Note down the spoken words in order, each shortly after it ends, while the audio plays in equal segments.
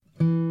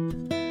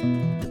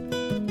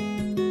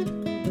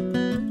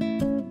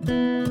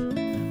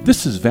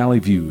This is Valley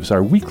Views,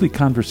 our weekly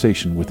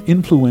conversation with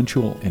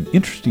influential and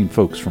interesting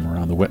folks from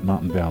around the Wet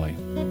Mountain Valley.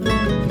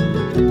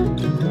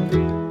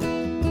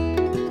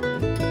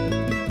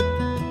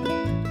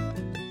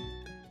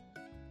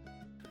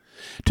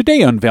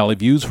 Today on Valley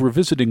Views, we're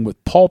visiting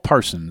with Paul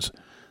Parsons.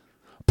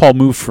 Paul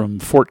moved from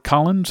Fort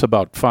Collins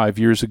about 5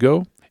 years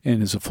ago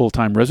and is a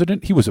full-time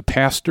resident. He was a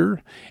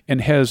pastor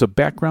and has a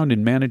background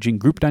in managing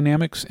group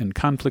dynamics and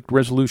conflict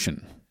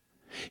resolution.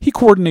 He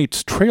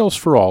coordinates Trails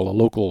for All, a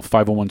local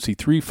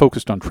 501c3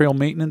 focused on trail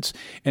maintenance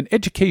and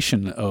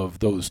education of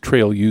those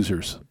trail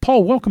users.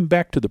 Paul, welcome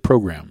back to the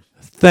program.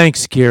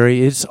 Thanks,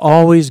 Gary. It's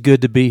always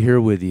good to be here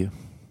with you.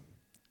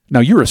 Now,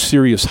 you're a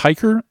serious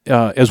hiker.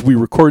 As we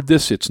record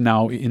this, it's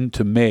now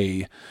into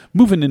May,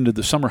 moving into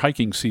the summer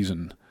hiking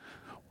season.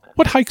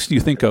 What hikes do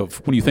you think of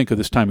when you think of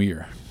this time of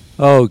year?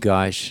 Oh,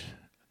 gosh.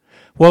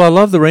 Well, I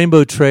love the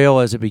Rainbow Trail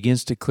as it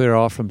begins to clear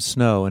off from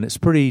snow, and it's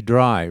pretty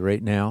dry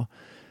right now.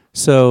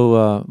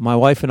 So my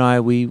wife and I,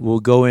 we will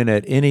go in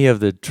at any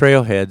of the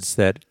trailheads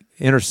that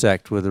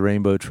intersect with the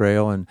Rainbow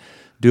Trail and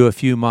do a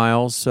few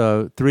miles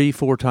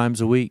 3-4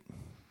 times a week.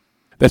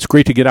 That's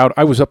great to get out.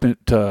 I was up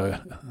at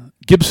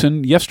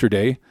Gibson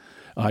yesterday.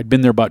 I'd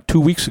been there about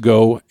 2 weeks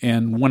ago,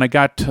 and when I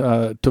got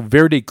to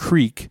Verde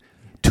Creek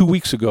 2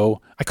 weeks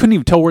ago, I couldn't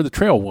even tell where the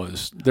trail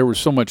was. There was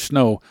so much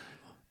snow.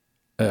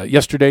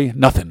 Yesterday,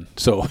 nothing.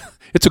 So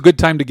it's a good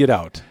time to get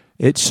out.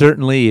 It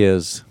certainly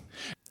is.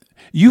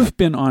 You've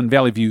been on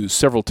Valley Views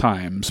several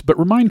times, but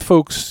remind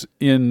folks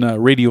in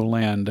Radio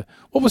Land,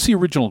 what was the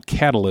original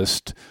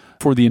catalyst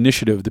for the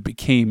initiative that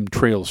became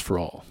Trails for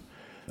All?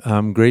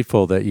 I'm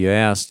grateful that you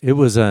asked. It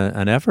was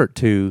an effort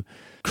to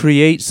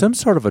create some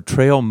sort of a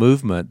trail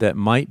movement that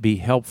might be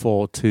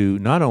helpful to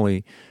not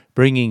only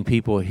bringing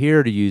people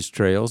here to use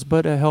trails,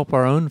 but to help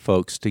our own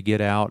folks to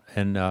get out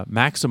and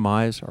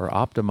maximize or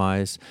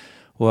optimize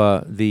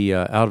the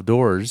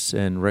outdoors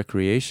and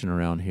recreation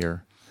around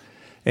here.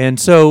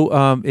 And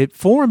so it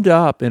formed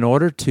up in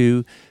order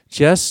to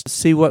just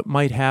see what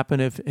might happen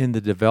if in the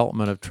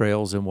development of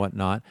trails and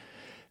whatnot.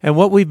 And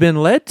what we've been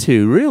led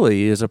to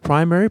really is a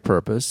primary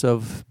purpose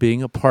of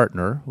being a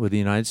partner with the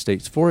United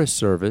States Forest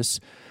Service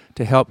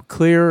to help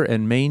clear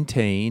and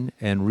maintain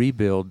and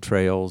rebuild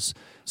trails,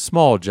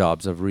 small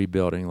jobs of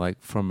rebuilding like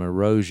from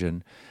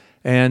erosion.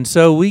 And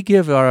so we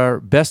give our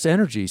best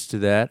energies to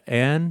that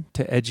and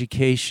to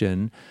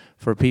education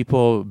for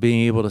people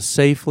being able to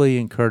safely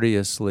and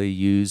courteously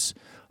use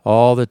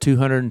all the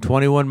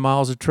 221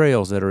 miles of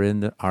trails that are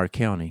in our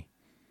county.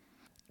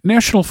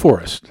 National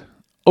Forest,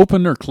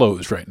 open or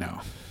closed right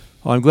now?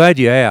 Well, I'm glad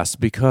you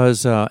asked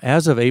because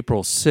as of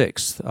April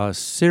 6th, a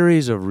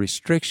series of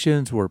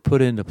restrictions were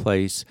put into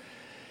place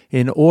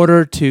in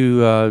order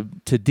to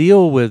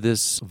deal with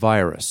this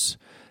virus.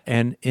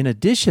 And in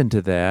addition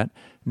to that,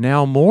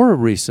 now more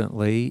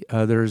recently,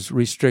 there's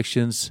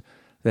restrictions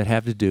that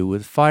have to do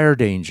with fire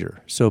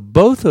danger. So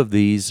both of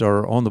these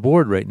are on the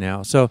board right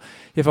now. So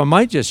if I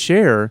might just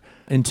share,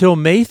 until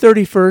May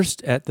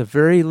 31st at the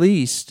very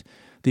least,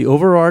 the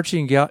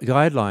overarching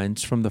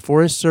guidelines from the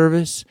Forest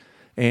Service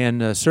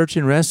and Search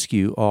and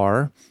Rescue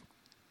are,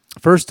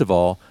 first of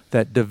all,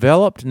 that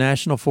developed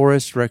national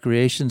forest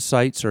recreation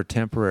sites are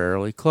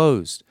temporarily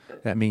closed.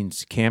 That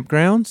means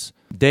campgrounds,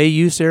 day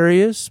use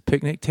areas,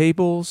 picnic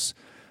tables,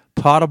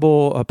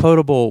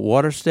 potable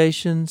water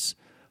stations,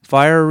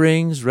 fire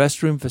rings,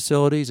 restroom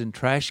facilities, and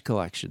trash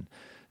collection.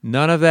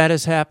 None of that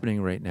is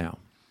happening right now.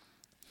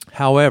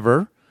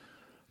 However,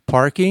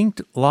 parking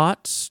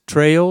lots,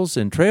 trails,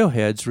 and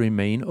trailheads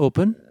remain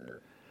open,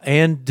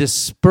 and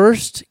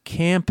dispersed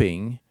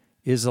camping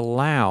is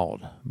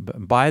allowed.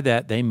 By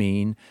that, they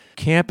mean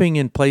camping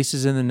in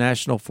places in the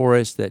national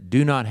forest that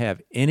do not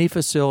have any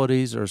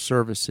facilities or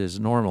services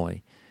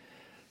normally.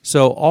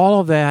 So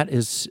all of that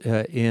is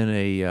in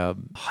a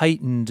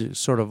heightened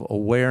sort of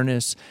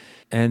awareness.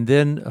 And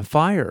then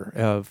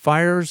fire.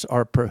 Fires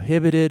are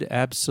prohibited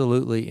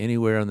absolutely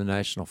anywhere in the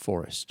national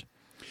forest.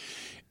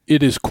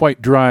 It is quite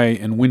dry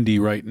and windy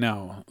right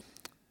now.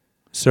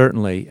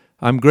 Certainly.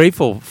 I'm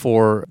grateful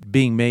for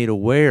being made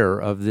aware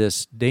of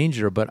this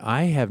danger, but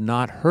I have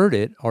not heard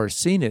it or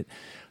seen it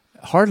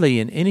hardly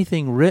in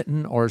anything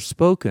written or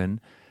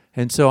spoken.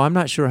 And so I'm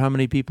not sure how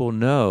many people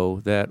know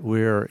that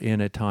we're in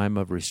a time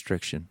of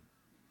restriction.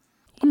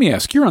 Let me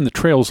ask, you're on the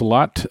trails a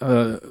lot.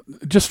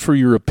 Just for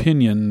your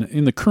opinion,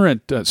 in the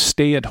current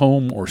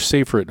stay-at-home or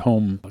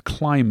safer-at-home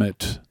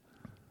climate,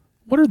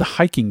 what are the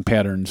hiking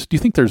patterns? Do you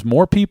think there's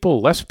more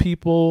people, less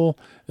people?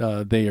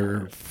 They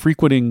are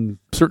frequenting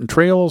certain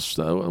trails?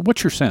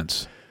 What's your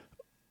sense?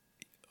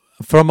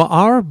 From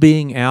our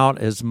being out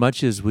as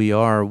much as we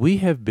are, we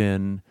have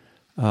been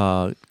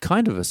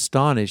kind of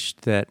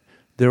astonished that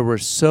there were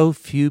so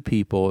few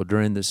people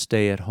during the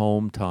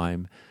stay-at-home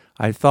time.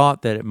 I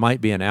thought that it might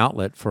be an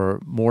outlet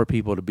for more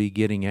people to be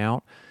getting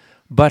out.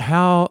 But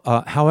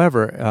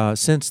however,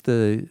 since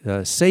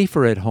the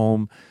safer at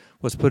home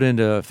was put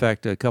into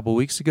effect a couple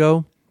weeks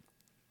ago,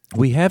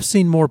 we have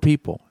seen more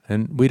people.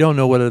 And we don't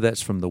know whether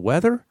that's from the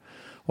weather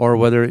or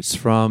whether it's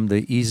from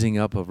the easing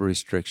up of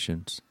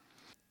restrictions.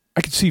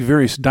 I could see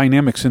various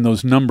dynamics in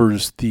those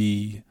numbers.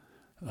 The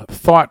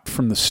thought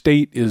from the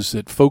state is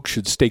that folks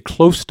should stay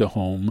close to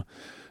home,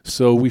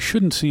 so we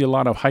shouldn't see a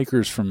lot of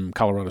hikers from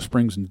Colorado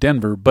Springs and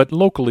Denver, but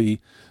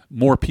locally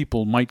more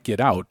people might get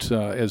out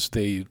as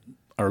they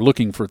are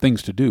looking for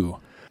things to do.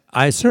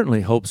 I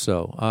certainly hope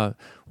so.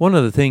 One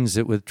of the things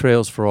that with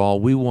Trails for All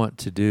we want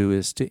to do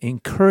is to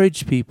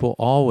encourage people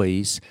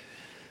always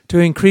to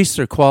increase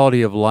their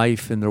quality of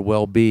life and their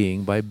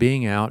well-being by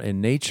being out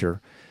in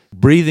nature,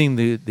 breathing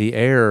the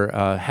air,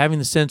 having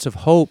the sense of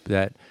hope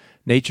that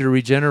nature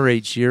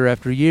regenerates year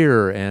after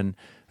year and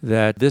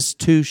that this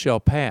too shall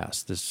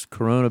pass, this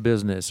corona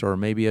business or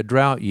maybe a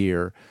drought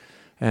year,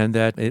 and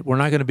that we're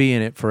not going to be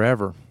in it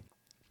forever.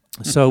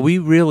 So we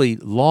really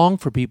long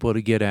for people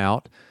to get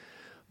out,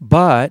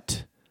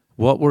 but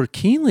what we're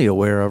keenly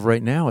aware of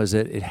right now is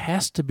that it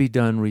has to be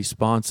done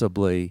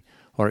responsibly,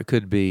 or it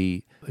could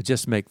be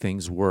just make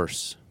things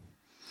worse.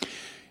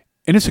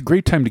 And it's a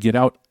great time to get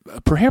out.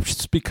 Perhaps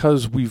it's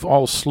because we've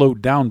all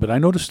slowed down, but I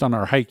noticed on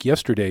our hike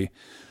yesterday,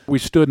 we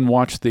stood and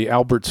watched the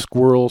Albert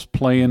squirrels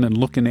playing and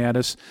looking at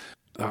us.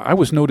 I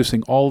was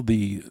noticing all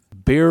the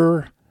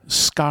bear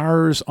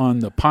scars on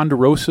the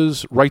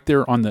ponderosas right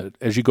there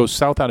as you go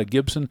south out of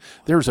Gibson.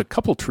 There's a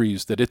couple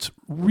trees that it's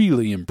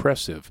really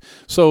impressive.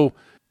 So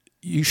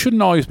you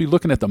shouldn't always be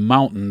looking at the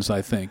mountains,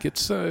 I think.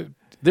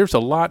 There's a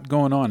lot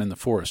going on in the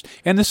forest.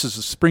 And this is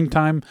the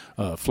springtime.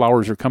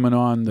 Flowers are coming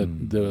on.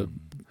 The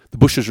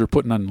bushes are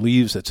putting on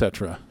leaves,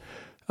 etc.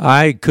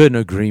 I couldn't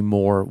agree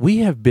more.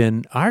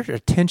 Our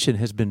attention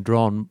has been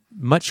drawn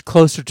much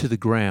closer to the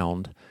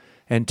ground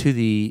and to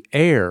the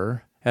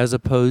air as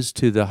opposed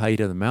to the height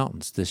of the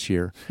mountains this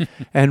year.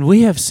 And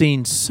we have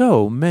seen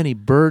so many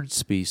bird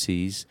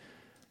species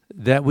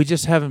that we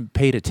just haven't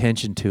paid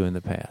attention to in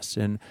the past.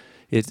 And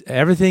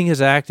everything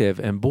is active,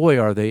 and boy,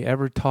 are they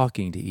ever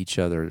talking to each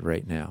other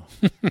right now.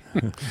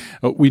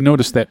 We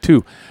noticed that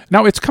too.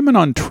 Now, it's coming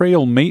on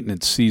trail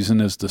maintenance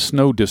season as the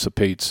snow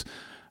dissipates.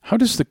 How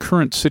does the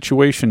current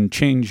situation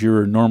change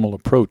your normal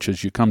approach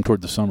as you come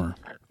toward the summer?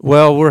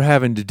 Well, we're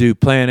having to do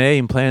Plan A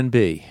and Plan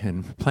B.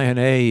 And Plan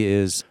A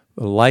is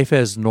life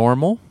as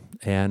normal,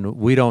 and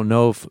we don't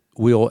know if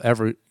we'll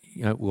ever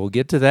we'll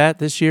get to that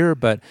this year,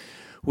 but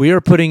we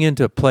are putting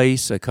into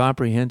place a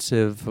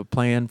comprehensive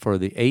plan for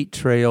the 8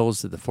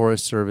 trails that the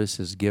Forest Service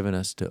has given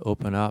us to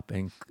open up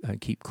and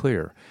keep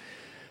clear.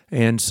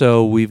 And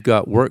so we've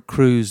got work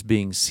crews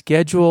being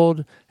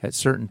scheduled at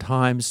certain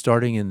times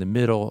starting in the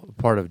middle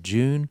part of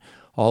June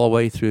all the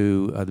way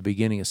through the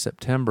beginning of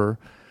September.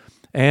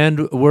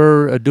 And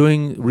we're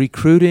doing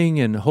recruiting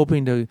and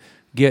hoping to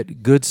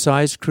get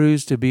good-sized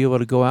crews to be able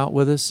to go out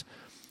with us,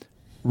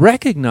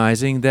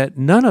 recognizing that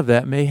none of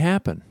that may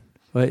happen.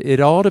 But it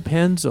all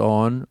depends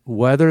on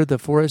whether the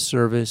Forest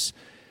Service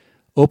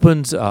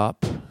opens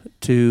up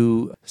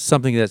to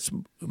something that's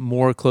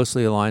more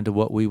closely aligned to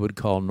what we would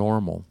call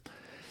normal.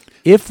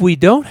 If we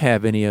don't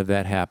have any of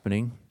that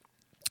happening,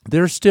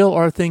 there still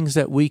are things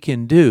that we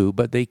can do,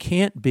 but they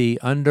can't be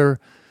under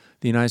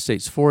the United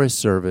States Forest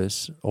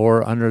Service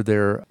or under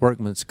their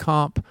workman's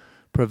comp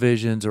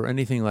provisions or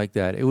anything like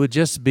that. It would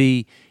just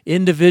be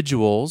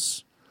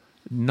individuals,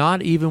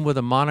 not even with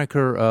a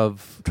moniker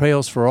of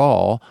Trails for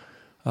All,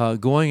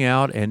 going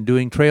out and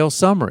doing trail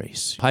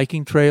summaries,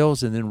 hiking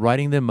trails and then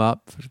writing them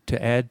up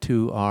to add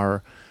to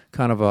our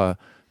kind of a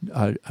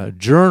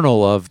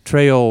journal of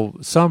trail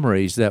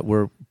summaries that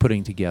we're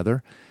putting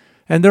together.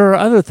 And there are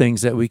other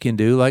things that we can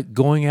do, like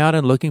going out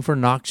and looking for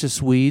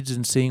noxious weeds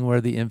and seeing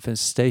where the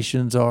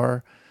infestations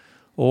are,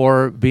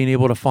 or being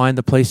able to find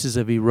the places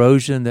of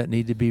erosion that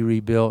need to be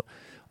rebuilt.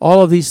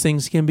 All of these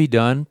things can be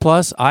done.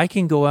 Plus, I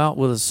can go out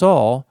with a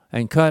saw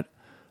and cut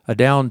a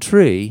downed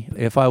tree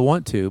if I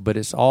want to, but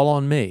it's all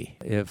on me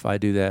if I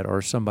do that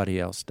or somebody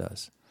else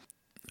does.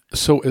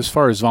 So as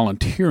far as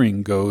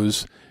volunteering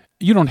goes,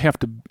 you don't have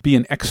to be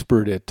an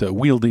expert at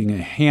wielding a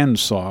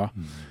handsaw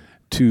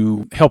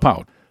to help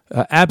out.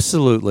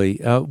 Absolutely.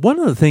 One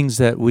of the things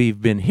that we've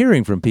been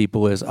hearing from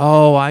people is,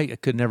 I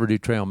could never do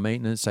trail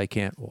maintenance. I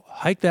can't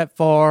hike that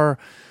far.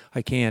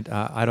 I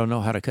don't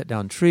know how to cut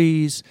down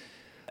trees.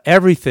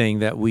 Everything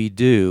that we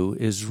do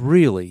is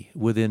really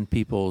within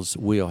people's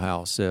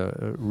wheelhouse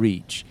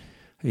reach.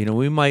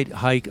 We might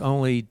hike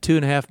only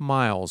 2.5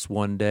 miles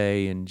one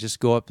day and just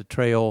go up the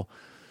trail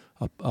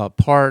a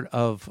part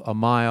of a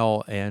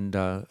mile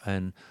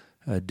and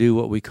do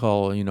what we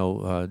call,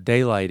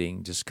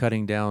 daylighting, just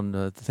cutting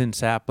down thin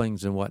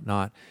saplings and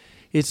whatnot.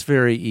 It's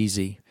very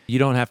easy. You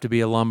don't have to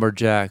be a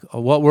lumberjack.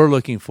 What we're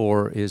looking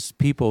for is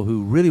people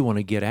who really want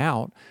to get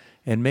out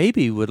and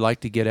maybe would like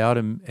to get out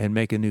and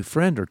make a new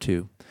friend or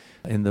two.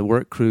 In the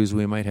work crews,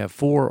 we might have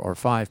 4 or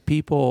 5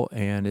 people,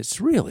 and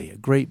it's really a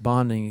great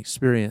bonding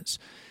experience.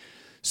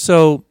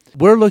 So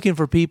we're looking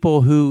for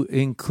people who,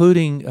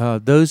 including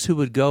those who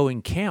would go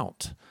and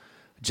count,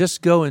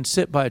 just go and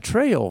sit by a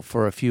trail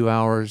for a few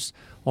hours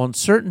on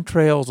certain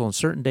trails on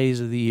certain days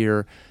of the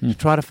year to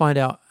try to find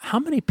out how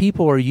many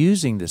people are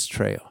using this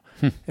trail.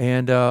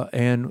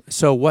 And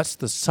so what's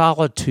the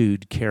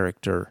solitude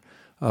character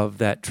of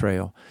that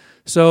trail?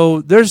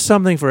 So there's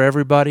something for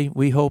everybody.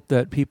 We hope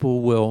that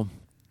people will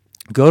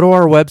go to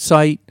our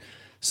website,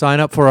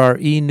 sign up for our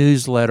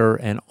e-newsletter,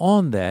 and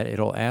on that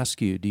it'll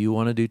ask you, do you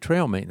want to do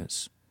trail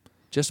maintenance?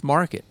 Just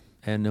mark it,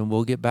 and then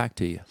we'll get back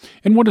to you.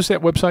 And what is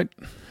that website?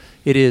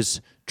 It is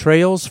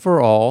Trails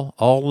for All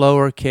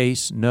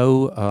lowercase,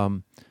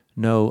 no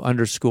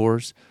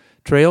underscores,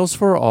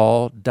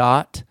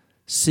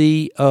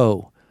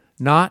 trailsforall.co,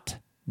 not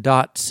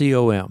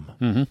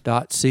 .com,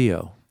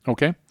 .co.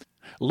 Okay.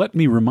 Let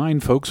me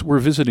remind folks, we're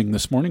visiting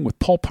this morning with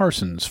Paul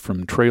Parsons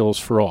from Trails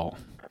for All.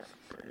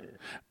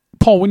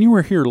 Paul, when you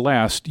were here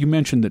last, you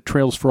mentioned that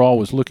Trails for All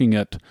was looking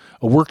at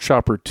a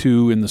workshop or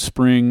two in the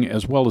spring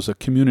as well as a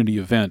community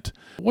event.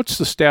 What's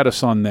the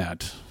status on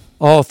that?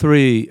 All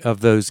three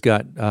of those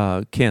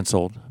got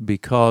canceled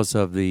because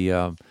of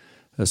the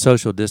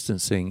social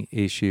distancing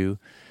issue.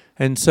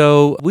 And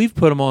so we've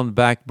put them on the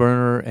back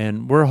burner,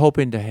 and we're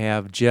hoping to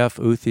have Jeff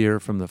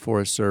Uthier from the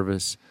Forest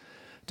Service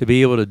to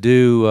be able to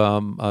do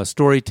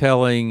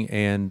storytelling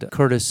and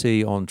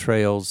courtesy on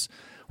trails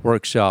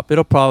workshop.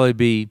 It'll probably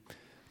be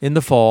in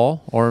the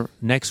fall or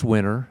next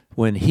winter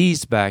when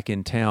he's back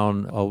in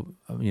town,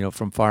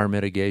 from fire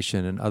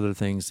mitigation and other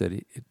things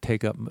that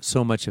take up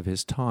so much of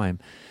his time.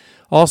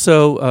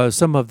 Also,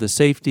 some of the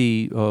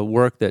safety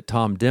work that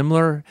Tom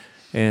Dimler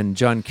and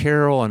John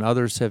Carroll and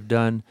others have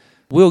done,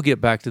 we'll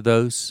get back to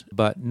those,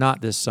 but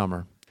not this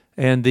summer.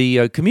 And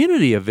the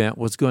community event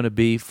was going to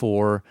be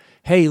for,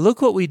 hey,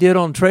 look what we did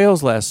on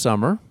trails last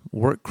summer,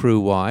 work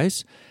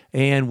crew-wise,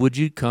 and would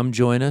you come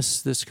join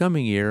us this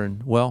coming year?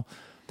 And, well,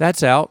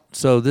 that's out.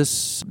 So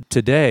this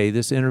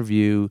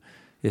interview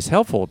is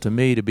helpful to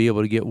me to be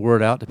able to get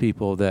word out to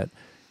people that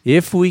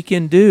if we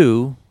can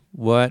do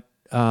what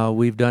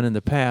we've done in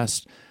the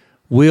past,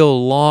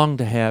 we'll long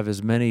to have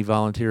as many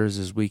volunteers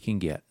as we can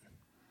get.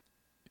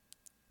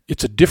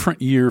 It's a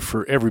different year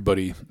for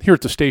everybody. Here at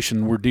the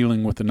station, we're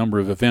dealing with a number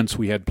of events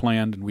we had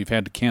planned, and we've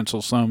had to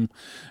cancel some.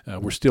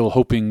 We're still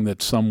hoping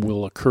that some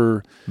will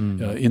occur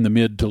in the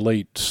mid to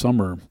late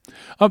summer.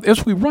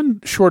 As we run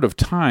short of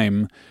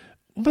time,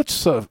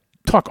 let's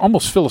talk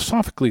almost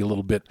philosophically a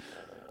little bit.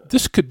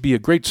 This could be a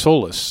great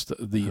solace,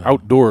 the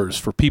outdoors,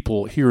 for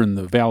people here in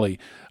the Valley.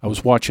 I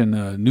was watching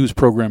a news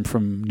program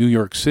from New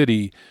York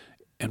City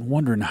and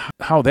wondering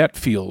how that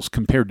feels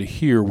compared to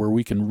here where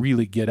we can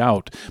really get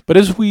out. But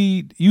as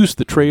we use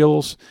the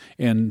trails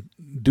and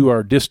do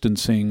our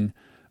distancing,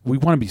 we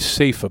want to be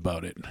safe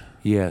about it.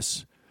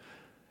 Yes.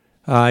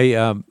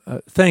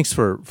 Thanks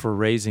for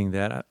raising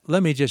that.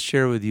 Let me just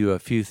share with you a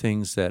few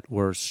things that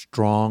we're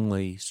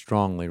strongly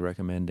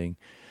recommending.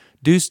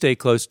 Do stay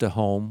close to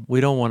home. We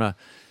don't want to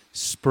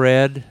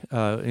spread.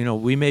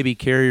 We may be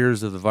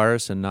carriers of the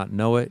virus and not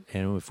know it,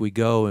 and if we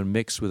go and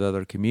mix with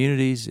other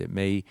communities, it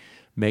may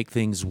make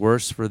things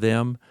worse for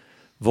them.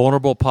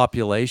 Vulnerable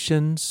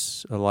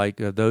populations, like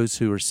those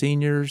who are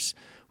seniors,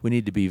 we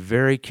need to be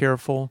very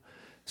careful.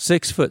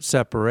 6-foot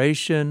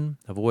separation,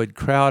 avoid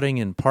crowding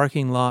in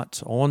parking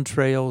lots, on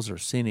trails, or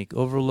scenic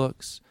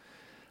overlooks.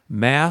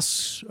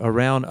 Masks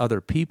around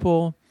other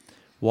people,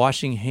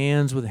 washing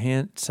hands with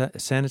hand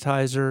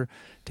sanitizer,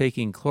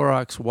 taking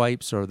Clorox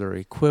wipes or their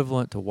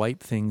equivalent to wipe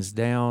things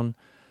down.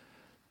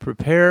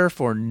 Prepare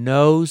for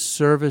no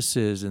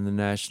services in the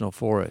National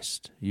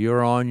Forest.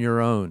 You're on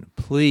your own.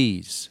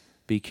 Please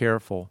be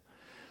careful.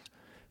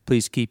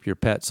 Please keep your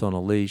pets on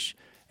a leash.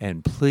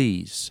 And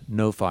please,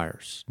 no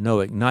fires. No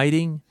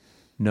igniting,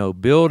 no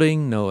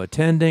building, no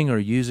attending or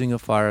using a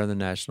fire in the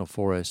National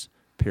Forest,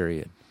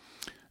 period.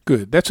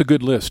 Good. That's a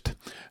good list.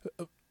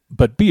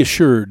 But be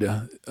assured,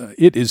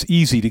 it is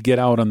easy to get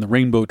out on the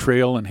Rainbow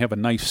Trail and have a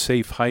nice,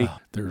 safe hike.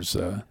 There's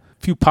a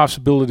few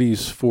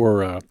possibilities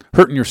for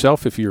hurting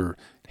yourself if you're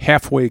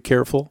halfway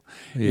careful.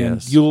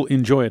 Yes. And you'll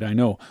enjoy it, I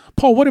know.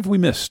 Paul, what have we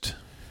missed?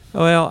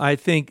 Well, I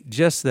think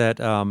just that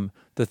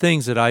the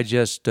things that I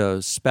just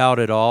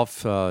spouted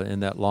off in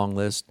that long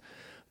list,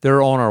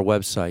 they're on our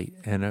website.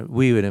 And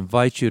we would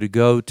invite you to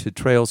go to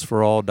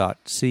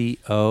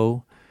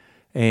trailsforall.co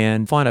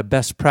and find a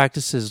best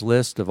practices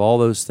list of all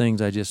those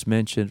things I just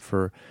mentioned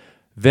for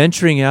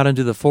venturing out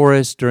into the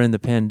forest during the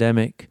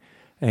pandemic.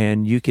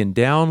 And you can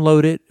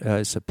download it.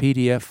 It's a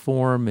PDF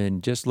form,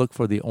 and just look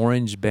for the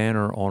orange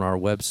banner on our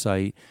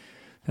website.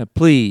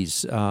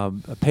 Please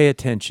pay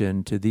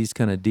attention to these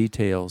kind of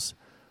details.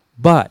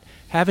 But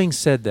having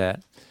said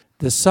that,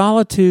 the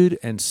solitude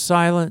and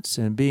silence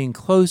and being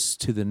close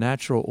to the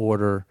natural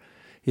order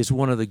is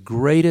one of the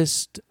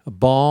greatest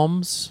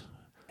balms,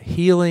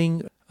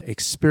 healing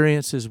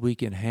experiences we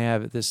can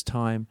have at this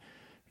time.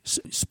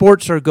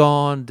 Sports are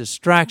gone,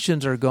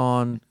 distractions are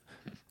gone.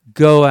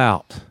 Go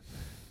out,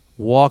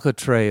 walk a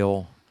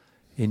trail,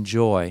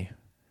 enjoy,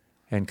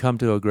 and come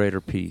to a greater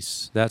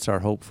peace. That's our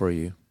hope for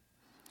you.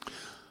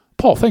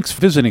 Paul, thanks for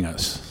visiting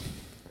us.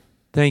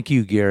 Thank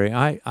you, Gary.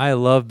 I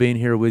love being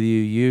here with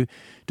you. You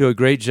do a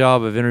great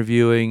job of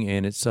interviewing,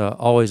 and it's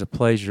always a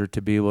pleasure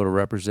to be able to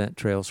represent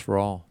Trails for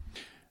All.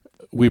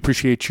 We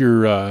appreciate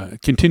your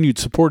continued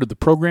support of the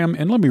program.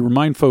 And let me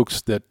remind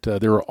folks that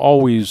there are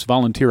always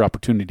volunteer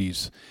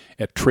opportunities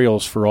at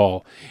Trails for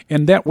All.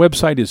 And that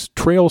website is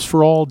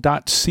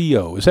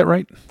trailsforall.co. Is that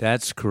right?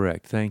 That's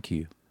correct. Thank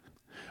you.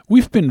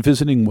 We've been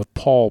visiting with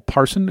Paul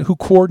Parsons, who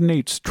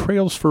coordinates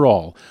Trails for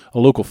All, a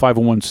local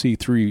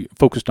 501c3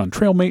 focused on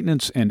trail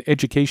maintenance and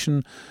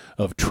education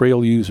of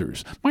trail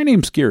users. My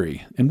name's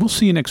Gary, and we'll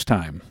see you next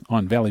time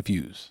on Valley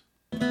Views.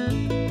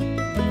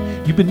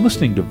 You've been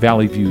listening to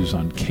Valley Views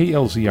on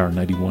KLZR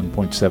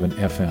 91.7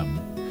 FM.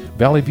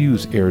 Valley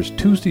Views airs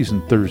Tuesdays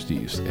and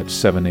Thursdays at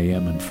 7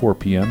 a.m. and 4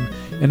 p.m.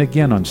 and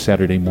again on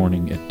Saturday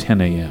morning at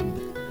 10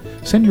 a.m.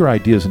 Send your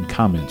ideas and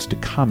comments to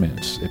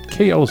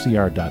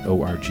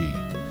comments@klzr.org.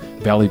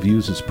 Valley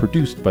Views is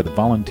produced by the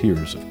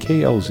volunteers of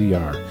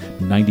KLZR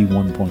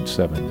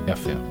 91.7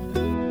 FM.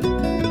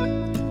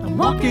 I'm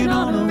walking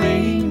on a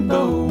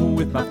rainbow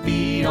with my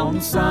feet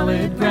on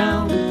solid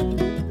ground.